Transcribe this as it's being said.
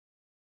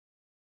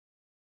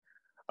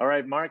All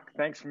right, Mark,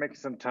 thanks for making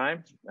some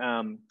time.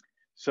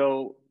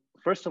 So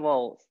first of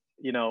all,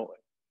 you're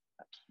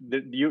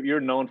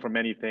known for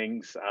many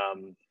things,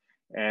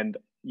 and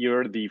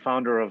you're the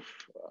founder of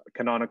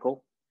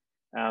Canonical.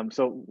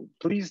 So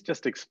please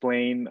just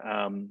explain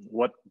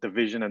what the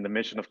vision and the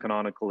mission of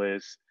Canonical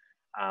is,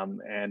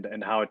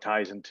 and how it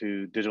ties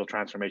into digital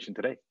transformation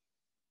today.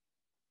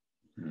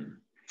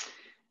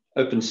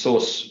 Open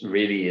source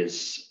really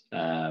is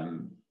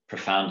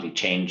profoundly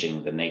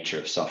changing the nature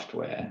of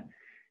software.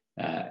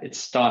 It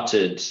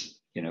started,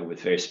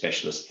 with very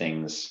specialist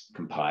things,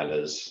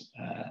 compilers,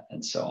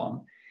 and so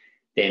on.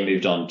 Then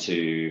moved on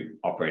to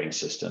operating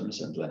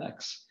systems and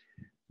Linux.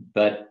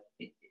 But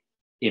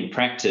in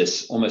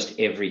practice, almost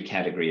every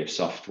category of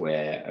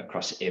software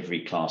across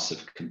every class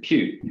of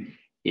compute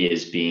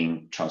is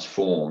being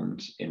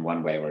transformed in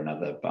one way or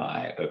another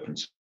by open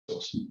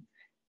source.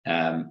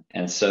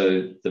 And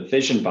so the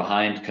vision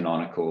behind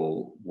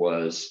Canonical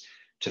was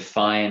to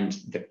find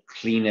the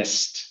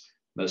cleanest,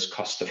 most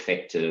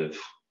cost-effective,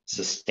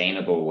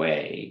 sustainable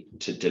way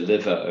to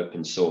deliver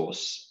open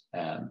source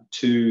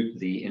to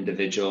the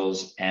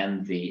individuals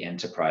and the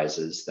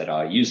enterprises that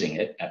are using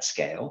it at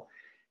scale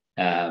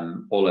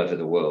all over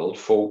the world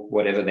for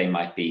whatever they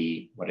might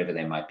be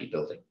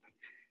building.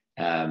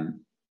 And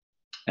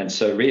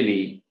so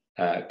really,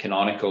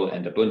 Canonical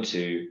and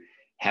Ubuntu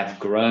have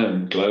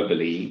grown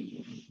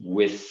globally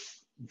with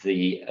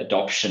the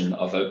adoption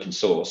of open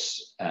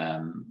source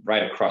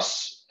right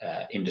across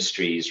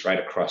industries, right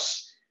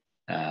across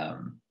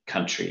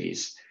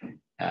countries,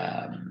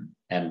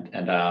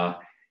 and our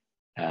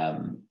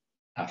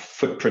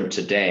footprint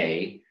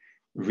today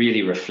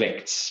really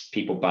reflects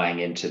people buying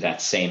into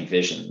that same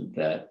vision,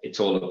 that it's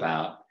all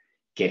about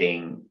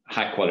getting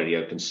high quality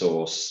open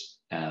source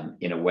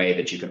in a way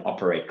that you can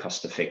operate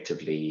cost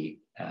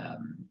effectively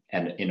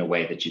and in a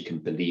way that you can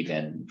believe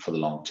in for the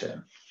long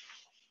term.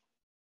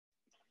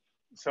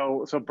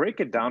 So break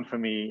it down for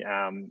me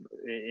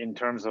in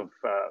terms of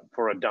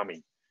for a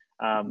dummy.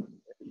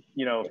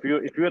 If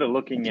you were to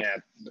looking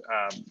at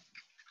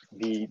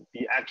the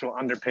actual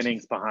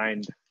underpinnings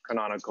behind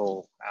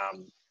Canonical,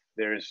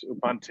 there's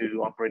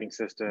Ubuntu operating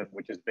system,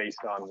 which is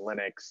based on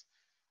Linux.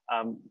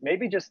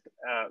 Maybe just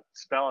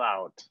spell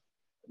out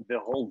the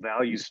whole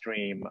value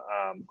stream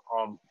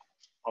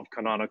of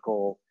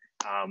Canonical,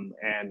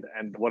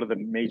 and what are the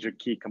major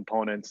key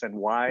components, and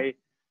why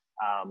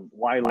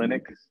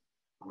Linux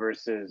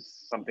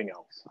versus something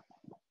else?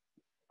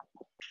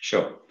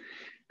 Sure.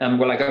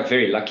 Well, I got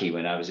very lucky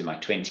when I was in my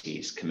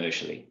 20s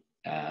commercially.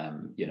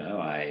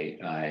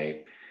 I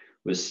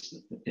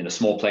was in a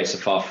small place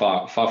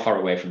far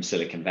away from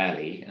Silicon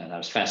Valley, and I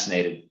was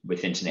fascinated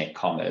with internet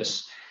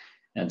commerce.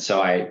 And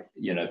so I,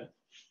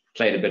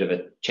 played a bit of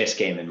a chess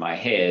game in my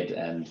head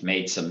and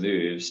made some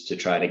moves to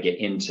try to get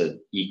into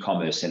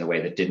e-commerce in a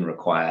way that didn't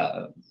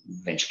require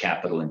venture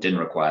capital and didn't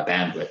require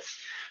bandwidth,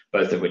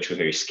 both of which were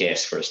very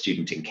scarce for a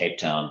student in Cape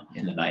Town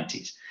in the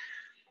 90s.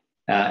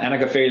 And I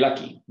got very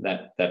lucky.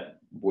 That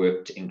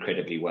worked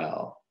incredibly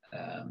well.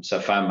 So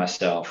I found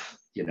myself,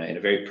 in a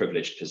very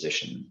privileged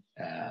position,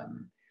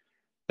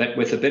 but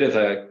with a bit of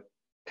a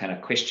kind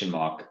of question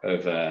mark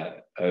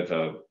over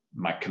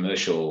my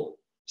commercial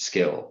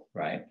skill,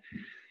 right?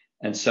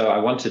 And so I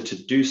wanted to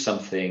do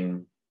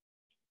something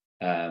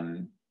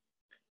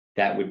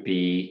that would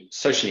be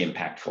socially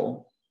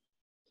impactful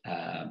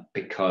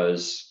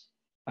because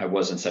I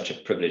was in such a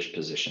privileged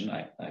position.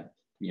 I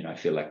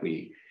feel like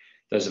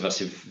those of us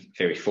who're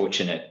very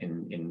fortunate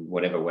in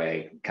whatever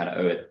way, kind of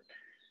owe it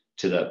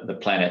to the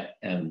planet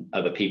and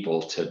other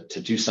people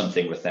to do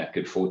something with that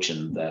good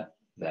fortune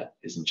that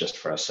isn't just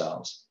for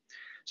ourselves.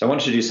 So I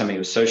wanted to do something that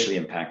was socially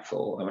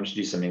impactful. I wanted to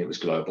do something that was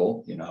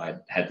global. I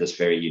had this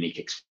very unique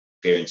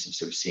experience of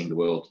sort of seeing the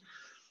world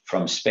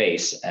from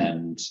space,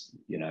 and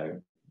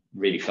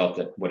really felt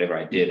that whatever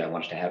I did, I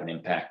wanted to have an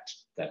impact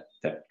that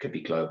could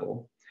be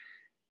global.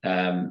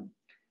 And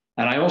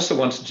I also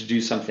wanted to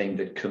do something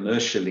that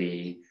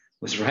commercially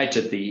was right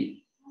at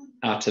the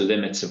outer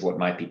limits of what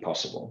might be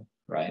possible,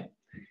 right?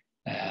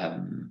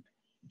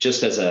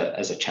 Just as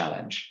a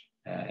challenge.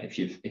 If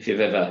you've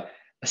ever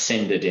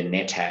ascended in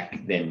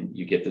NetHack, then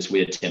you get this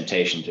weird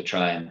temptation to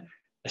try and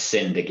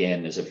ascend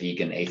again as a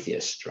vegan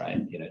atheist,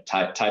 right?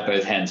 Tie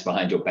both hands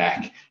behind your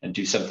back and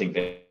do something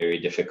very, very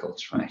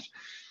difficult, right?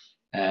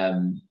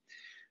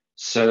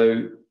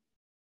 So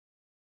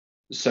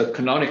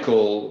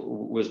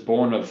Canonical was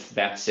born of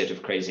that set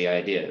of crazy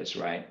ideas,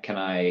 right? Can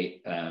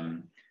I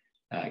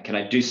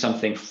do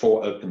something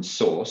for open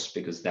source,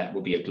 because that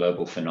will be a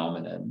global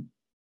phenomenon?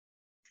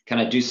 Can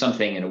I do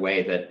something in a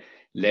way that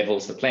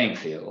levels the playing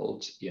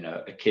field?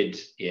 A kid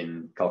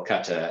in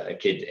Calcutta, a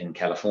kid in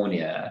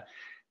California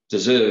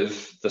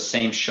deserve the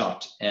same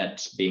shot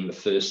at being the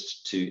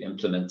first to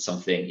implement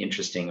something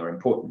interesting or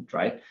important,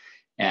 right?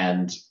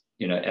 And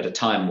at a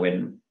time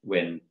when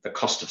the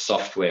cost of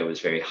software was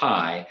very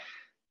high,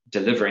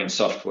 delivering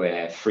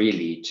software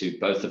freely to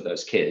both of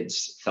those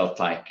kids felt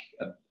like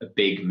a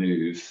big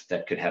move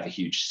that could have a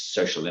huge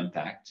social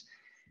impact.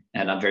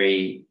 And I'm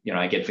very,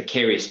 I get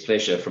vicarious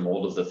pleasure from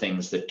all of the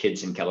things that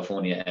kids in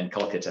California and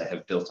Calcutta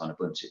have built on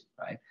Ubuntu,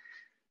 right?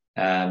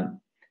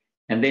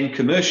 And then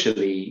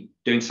commercially,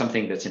 doing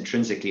something that's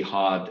intrinsically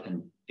hard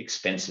and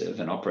expensive,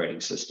 an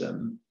operating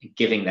system,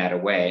 giving that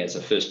away as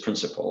a first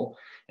principle,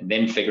 and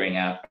then figuring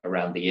out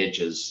around the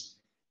edges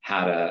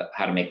how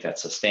to make that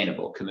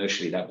sustainable.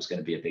 Commercially, that was going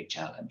to be a big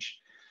challenge.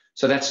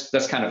 So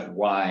that's kind of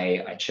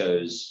why I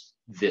chose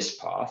this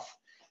path.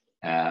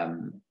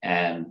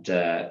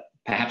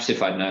 Perhaps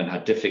if I'd known how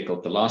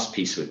difficult the last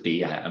piece would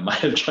be, I might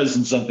have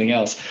chosen something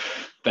else.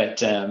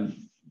 But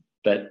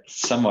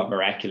somewhat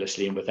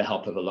miraculously, and with the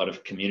help of a lot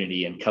of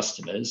community and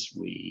customers,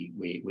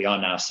 we are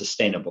now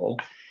sustainable,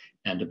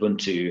 and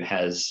Ubuntu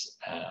has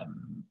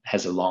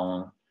a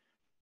long,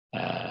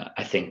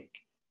 I think,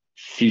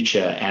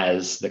 future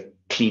as the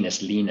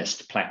cleanest,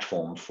 leanest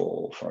platform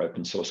for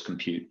open source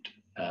compute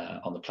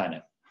on the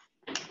planet.